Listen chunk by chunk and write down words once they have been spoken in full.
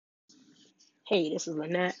Hey, this is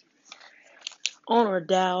Lynette, owner of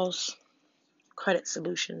Dow's Credit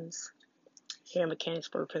Solutions here in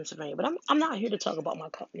Mechanicsburg, Pennsylvania. But I'm not here to talk about my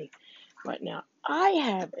company right now. I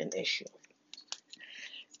have an issue.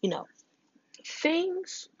 You know,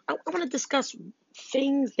 I want to discuss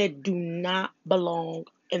things that do not belong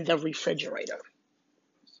in the refrigerator.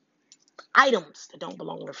 Items that don't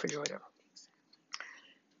belong in the refrigerator.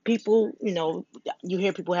 People, you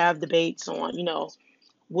hear people have debates on,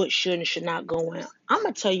 what should and should not go in. I'm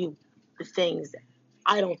going to tell you the things that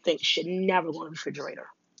I don't think should never go in the refrigerator.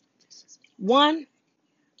 One,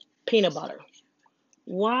 peanut butter.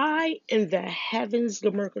 Why in the heavens,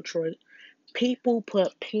 Murgatroyd, people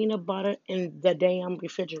put peanut butter in the damn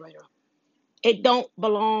refrigerator? It don't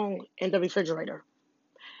belong in the refrigerator.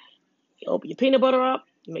 You open your peanut butter up,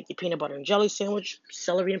 you make your peanut butter and jelly sandwich,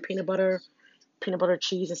 celery and peanut butter,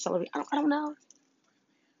 cheese and celery. I don't know.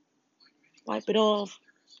 Wipe it off,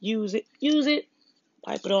 use it,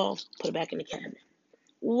 wipe it off, put it back in the cabinet.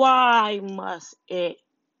 Why must it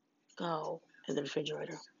go in the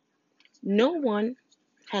refrigerator? No one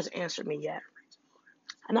has answered me yet.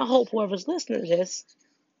 And I hope whoever's listening to this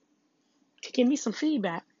can give me some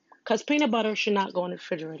feedback. Because peanut butter should not go in the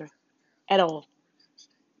refrigerator at all.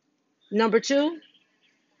 Number two,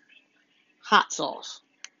 hot sauce.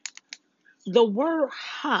 The word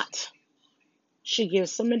hot should give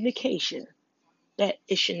some indication that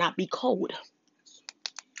it should not be cold.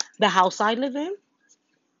 The house I live in,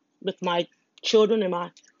 with my children and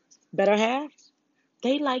my better half,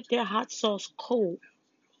 they like their hot sauce cold.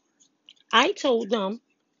 I told them,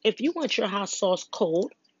 if you want your hot sauce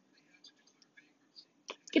cold,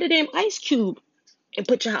 get a damn ice cube and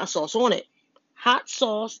put your hot sauce on it. Hot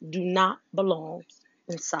sauce do not belong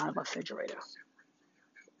inside of a refrigerator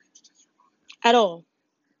at all.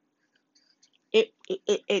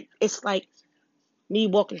 It's like me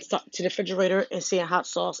walking to the refrigerator and seeing hot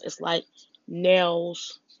sauce. It's like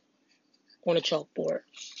nails on a chalkboard.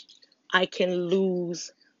 I can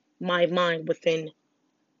lose my mind within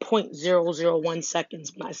 0.001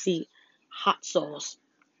 seconds when I see hot sauce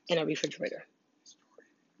in a refrigerator.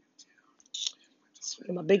 It's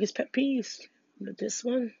one of my biggest pet peeves. But this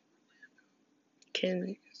one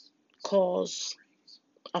can cause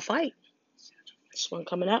a fight. This one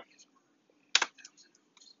coming up.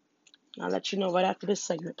 I'll let you know right after this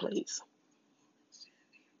segment, please.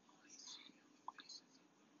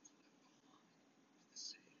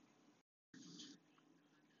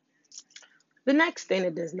 The next thing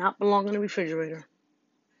that does not belong in the refrigerator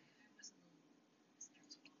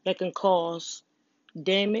that can cause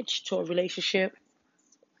damage to a relationship,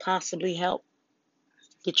 possibly help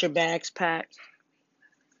get your bags packed,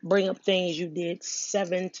 bring up things you did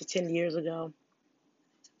 7 to 10 years ago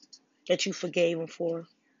that you forgave him for,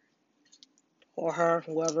 or her,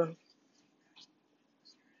 whoever.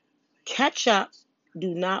 Ketchup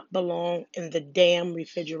do not belong in the damn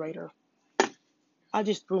refrigerator. I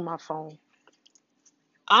just threw my phone.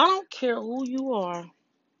 I don't care who you are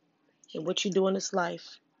and what you do in this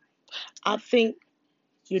life. I think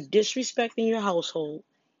you're disrespecting your household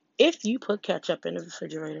if you put ketchup in the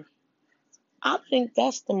refrigerator. I think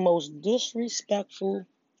that's the most disrespectful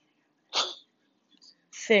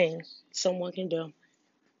thing someone can do.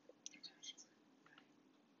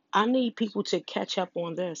 I need people to catch up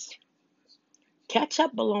on this.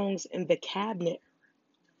 Ketchup belongs in the cabinet.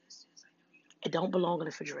 It don't belong in the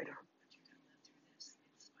refrigerator.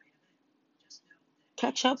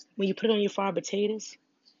 Ketchup, when you put it on your fried potatoes,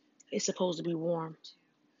 it's supposed to be warm.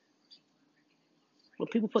 When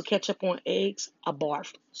people put ketchup on eggs, I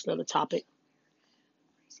barf. It's another topic.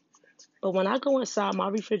 But when I go inside my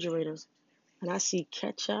refrigerator and I see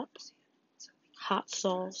ketchup, hot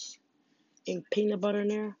sauce, and peanut butter in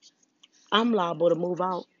there, I'm liable to move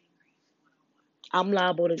out. I'm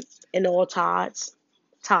liable to in all tides.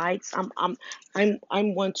 I'm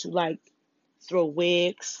one to like throw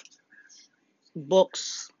wigs,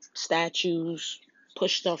 books, statues,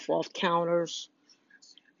 push stuff off counters.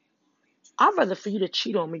 I'd rather for you to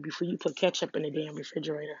cheat on me before you put ketchup in the damn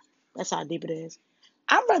refrigerator. That's how deep it is.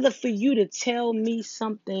 I'd rather for you to tell me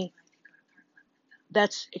something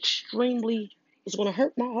that's extremely is gonna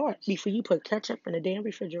hurt my heart before you put ketchup in the damn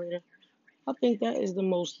refrigerator. I think that is the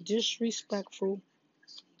most disrespectful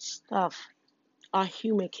stuff a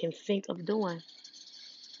human can think of doing.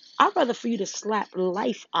 I'd rather for you to slap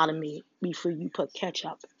life out of me before you put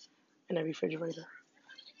ketchup in the refrigerator.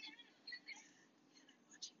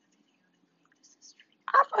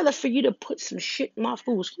 I'd rather for you to put some shit in my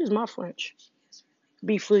food, excuse my French,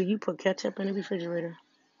 before you put ketchup in the refrigerator.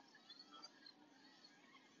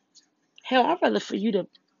 Hell, I'd rather for you to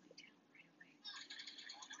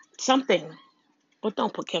something. But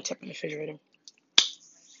don't put ketchup in the refrigerator.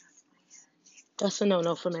 That's a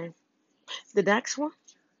no-no for me. The next one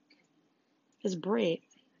is bread.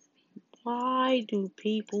 Why do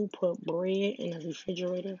people put bread in the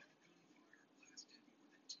refrigerator?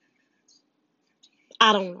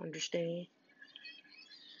 I don't understand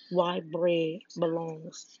why bread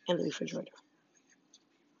belongs in the refrigerator.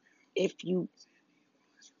 If you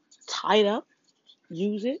tie it up,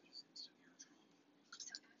 use it,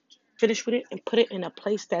 finish with it, and put it in a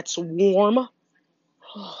place that's warm.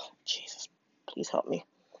 Oh, Jesus, please help me.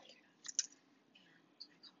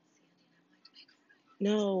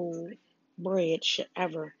 No bread should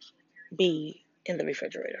ever be in the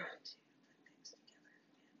refrigerator.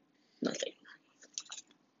 Nothing.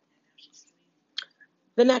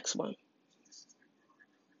 The next one,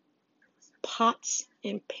 pots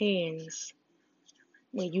and pans.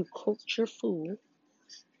 When you cook your food,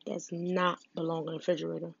 does not belong in the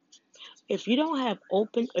refrigerator. If you don't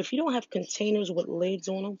have containers with lids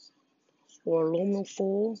on them, or aluminum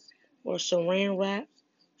foil, or saran wrap,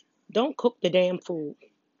 don't cook the damn food.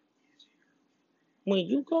 When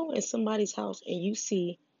you go in somebody's house and you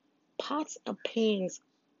see pots and pans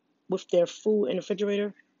with their food in the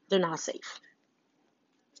refrigerator, they're not safe.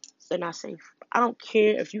 They're not safe. I don't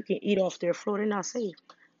care if you can eat off their floor, they're not safe.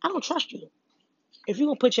 I don't trust you. If you're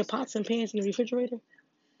going to put your pots and pans in the refrigerator,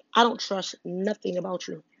 I don't trust nothing about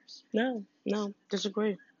you. No,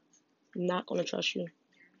 disagree. I'm not going to trust you.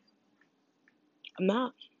 I'm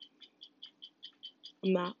not.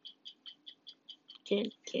 I'm not.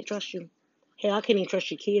 Can't trust you. Hell, I can't even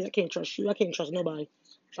trust your kids. I can't trust you. I can't trust nobody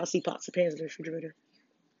if I see pots and pans in the refrigerator.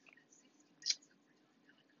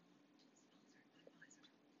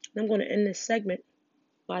 And I'm going to end this segment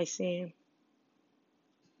by saying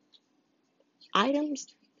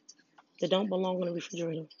items that don't belong in the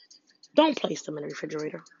refrigerator, don't place them in the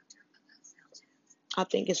refrigerator. I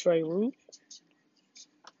think it's very rude.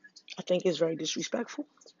 I think it's very disrespectful.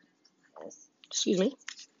 Excuse me.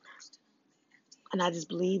 And I just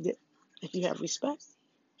believe that if you have respect,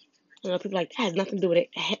 people like, that has nothing to do with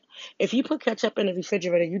it. If you put ketchup in the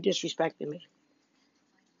refrigerator, you disrespected me.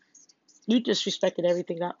 You disrespected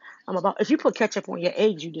everything I'm about. If you put ketchup on your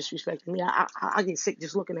eggs, you disrespected me. I get sick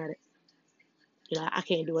just looking at it. I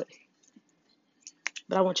can't do it.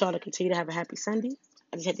 But I want y'all to continue to have a happy Sunday.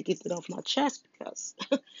 I just had to get it off my chest because,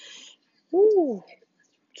 woo,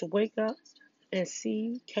 to wake up and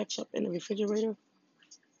see ketchup in the refrigerator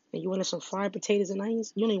and you wanted some fried potatoes and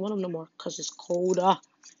onions, you don't even want them no more because it's colder.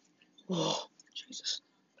 Oh, Jesus.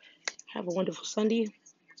 Have a wonderful Sunday.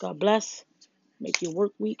 God bless. Make your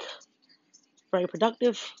work week very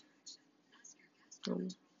productive.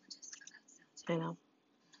 And I'll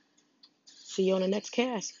see you on the next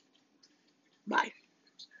cast. Bye.